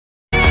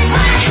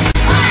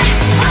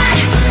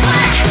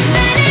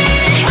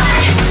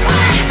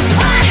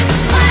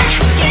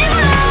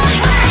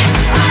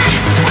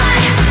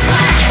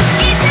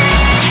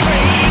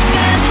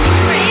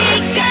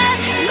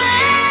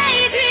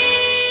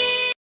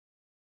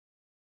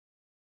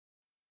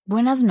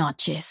Buenas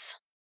noches.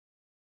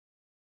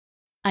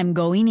 I'm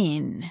going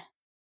in.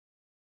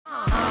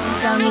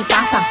 엉덩이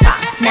빵빵빵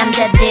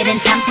남자들은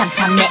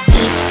탐탐탐 내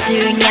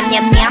입술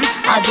냠냠냠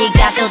어딜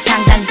가도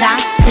탕탕탕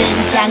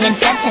등장은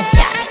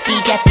짠짠짠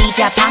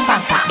띠자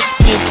팡팡팡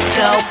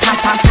디스코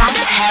팡팡팡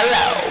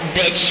Hello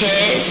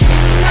bitches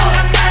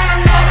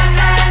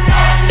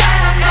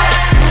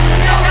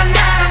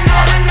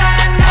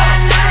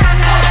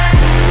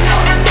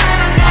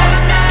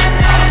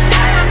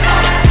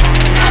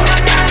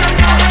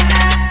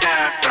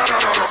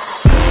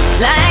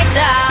Lights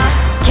out,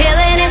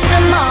 killing it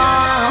some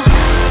more.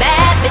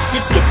 Bad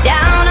bitches get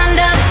down on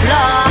the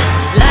floor.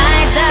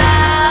 Lights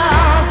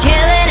out,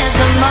 killing it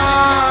some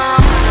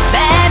more.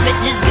 Bad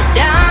bitches get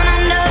down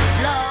on the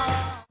floor.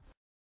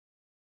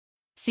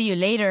 See you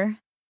later.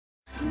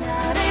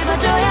 나를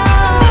봐줘요.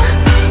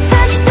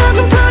 사실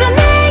조금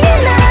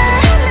불안해 나.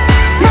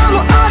 너무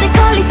오래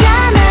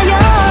걸리잖아요.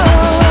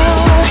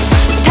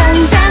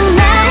 당장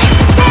날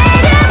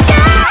데려가.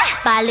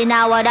 빨리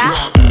나와라.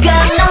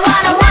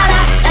 나와라 와라.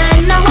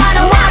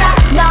 나와라 와라.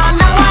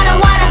 나와라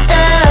와라.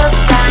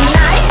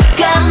 Nice.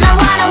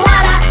 나와라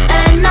와라.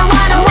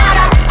 나와라 와라.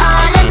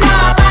 얼른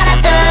나와봐라.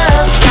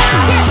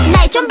 날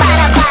좀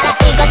바라봐라.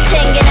 이거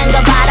챙기는 거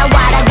봐라.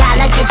 와라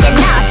갈라줄게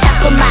너.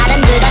 자꾸 말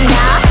안 들어 너.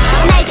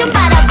 날 좀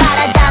바라봐라.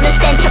 더는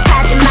센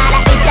척하지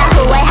마라. 이따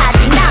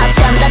후회하지 너. 좀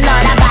더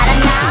놀아봐라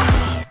너.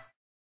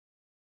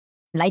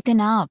 Lighten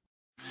up.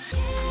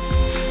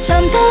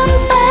 점점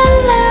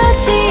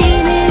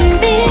빨라지는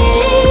빛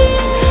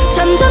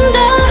점점 더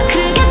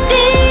크게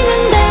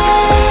뛰는데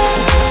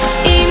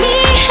이미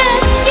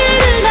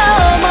한계를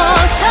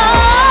넘어서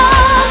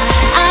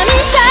I'm in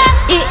shock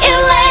이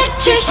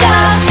electric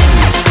shock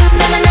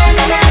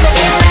나나나나나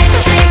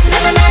electric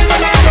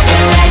나나나나나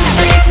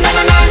electric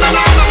나나나나나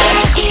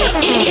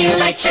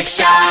electric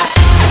shock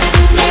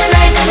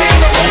electric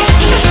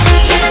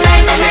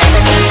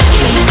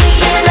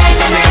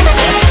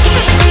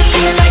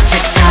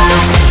electric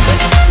shock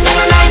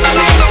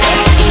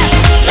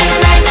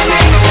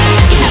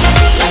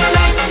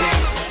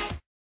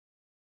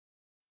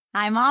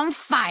I'm on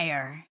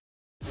fire.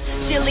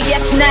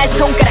 실리아치 나의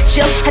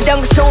손가락질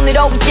하던 그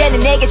손으로 이제는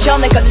내게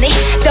전화 걸니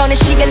너는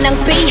시간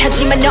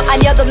낭비하지만 너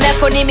아니어도 내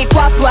폰 이미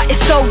과부하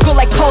It's so good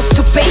like supposed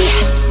to be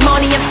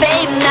Money and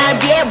fame 날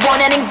위해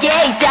원하는 게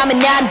있다면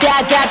난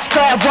다 가질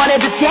거야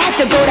원해도 돼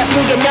더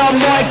골아프게 넌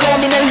뭘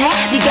고민을 해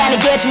네가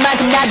내게 준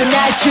만큼 나도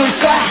날 줄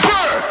거야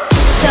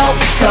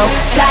톡톡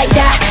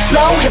사이다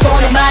flow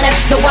해보는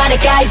만하지 너와 내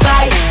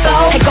가위바위보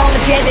할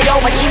거면 제대로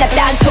하지 나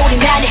딴소리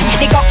나네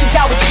네 걱정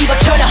따위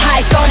집어쳐 너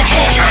할 거나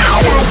해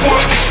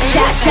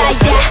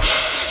사이다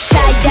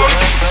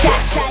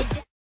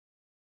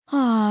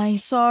Ay,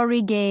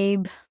 sorry,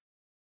 Gabe.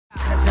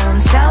 Cause I'm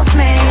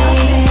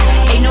self-made.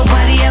 Ain't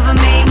nobody ever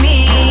made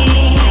me.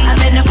 I'm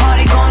in the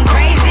party going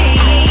crazy.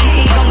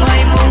 Gon'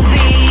 play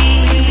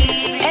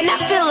movie. And I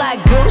feel like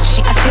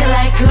Gucci. I feel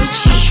like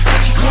Gucci.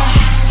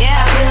 Yeah,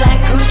 I feel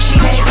like Gucci,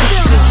 baby.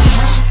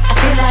 I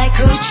feel like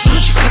Gucci.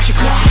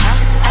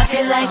 I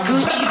feel like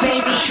Gucci,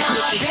 baby.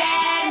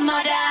 Bad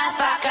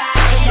motherfucker,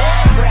 it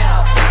ain't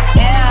real.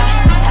 Yeah,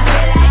 I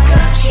feel like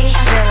Gucci.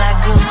 I feel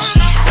like Gucci.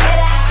 I feel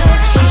like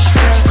Gucci.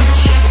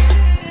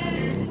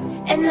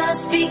 And I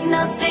speak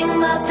nothing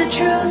but the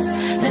truth.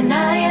 난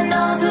나의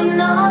너도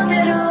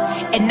너대로.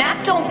 And I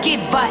don't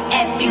give a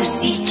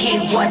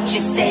F-U-C-K what you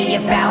say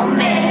about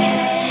me.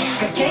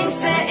 Got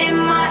gangsta in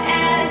my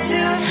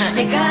attitude.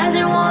 내가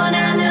늘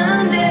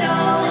원하는 대로.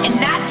 And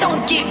I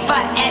don't give a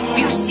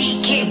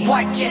F-U-C-K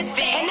what you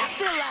think.